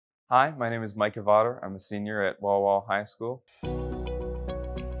Hi, my name is Micah Vawter. I'm a senior at Walla Walla High School.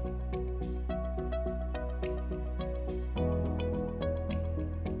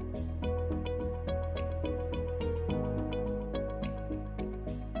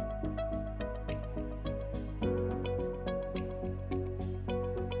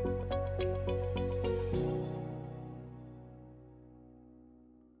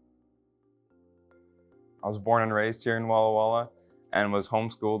 I was born and raised here in Walla Walla and was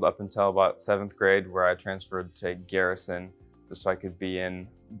homeschooled up until about 7th grade, where I transferred to Garrison just so I could be in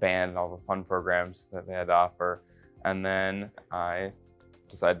band and all the fun programs that they had to offer. And then I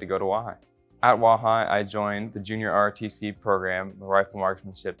decided to go to WaHi. At WaHi, I joined the junior ROTC program, the rifle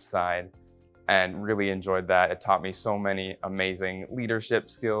marksmanship side, and really enjoyed that. It taught me so many amazing leadership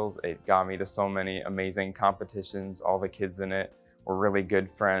skills. It got me to so many amazing competitions. All the kids in it were really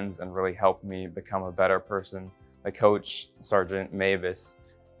good friends and really helped me become a better person. The coach, Sergeant Mavis,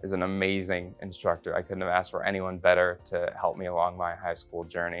 is an amazing instructor. I couldn't have asked for anyone better to help me along my high school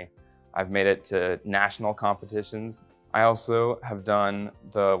journey. I've made it to national competitions. I also have done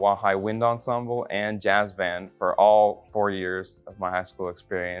the WaHi Wind Ensemble and Jazz Band for all 4 years of my high school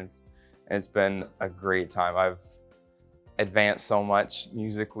experience. And it's been a great time. I've advanced so much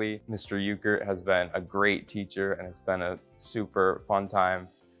musically. Mr. Euchert has been a great teacher, and it's been a super fun time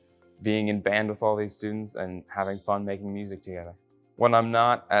being in band with all these students and having fun making music together. When I'm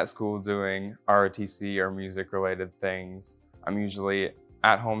not at school doing ROTC or music related things, I'm usually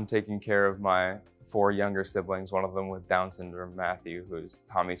at home taking care of my 4 younger siblings, one of them with Down syndrome, Matthew, who's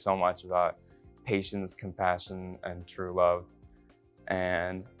taught me so much about patience, compassion, and true love.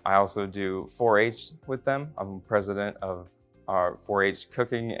 And I also do 4-H with them. I'm president of our 4-H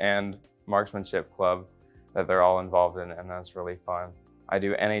cooking and marksmanship club that they're all involved in, and that's really fun. I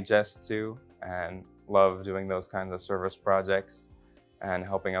do NHS too, and love doing those kinds of service projects and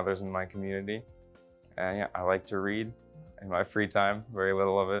helping others in my community. And yeah, I like to read in my free time, very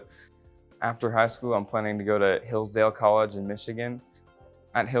little of it. After high school, I'm planning to go to Hillsdale College in Michigan.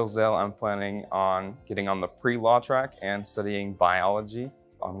 At Hillsdale, I'm planning on getting on the pre-law track and studying biology.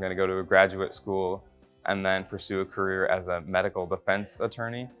 I'm going to go to a graduate school and then pursue a career as a medical defense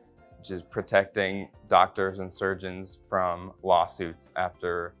attorney, which is protecting doctors and surgeons from lawsuits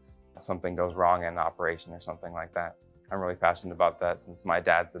after something goes wrong in an operation or something like that. I'm really passionate about that since my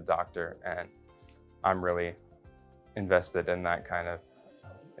dad's a doctor, and I'm really invested in that kind of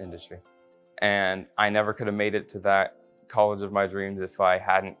industry. And I never could have made it to that college of my dreams if I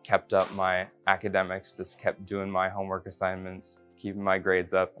hadn't kept up my academics, just kept doing my homework assignments, keeping my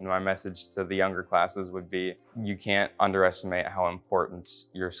grades up. And my message to the younger classes would be, you can't underestimate how important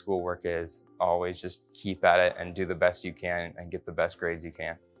your schoolwork is. Always just keep at it and do the best you can and get the best grades you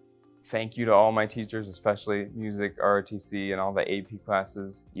can. Thank you to all my teachers, especially music, ROTC, and all the AP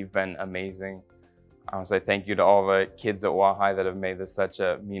classes. You've been amazing. I want to say thank you to all the kids at WaHi that have made this such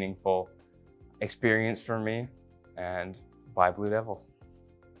a meaningful experience for me, and bye Blue Devils.